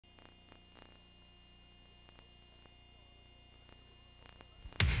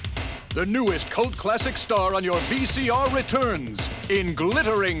The newest cult classic star on your VCR returns in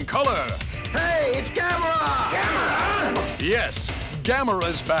glittering color. Hey, it's Gamera! Gamera! Yes,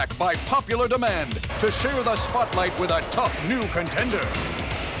 Gamera's back by popular demand to share the spotlight with a tough new contender.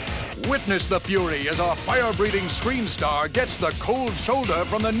 Witness the fury as our fire-breathing screen star gets the cold shoulder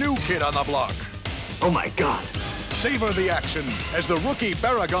from the new kid on the block. Oh my God! Savor the action as the rookie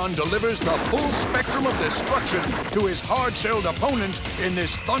Barugon delivers the full spectrum of destruction to his hard-shelled opponent in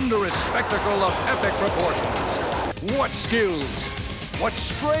this thunderous spectacle of epic proportions. What skills! What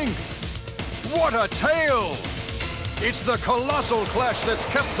strength! What a tale! It's the colossal clash that's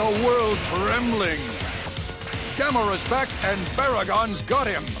kept the world trembling. Gamera's back and Barugon's got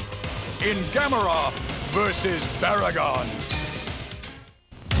him in Gamera versus Barugon.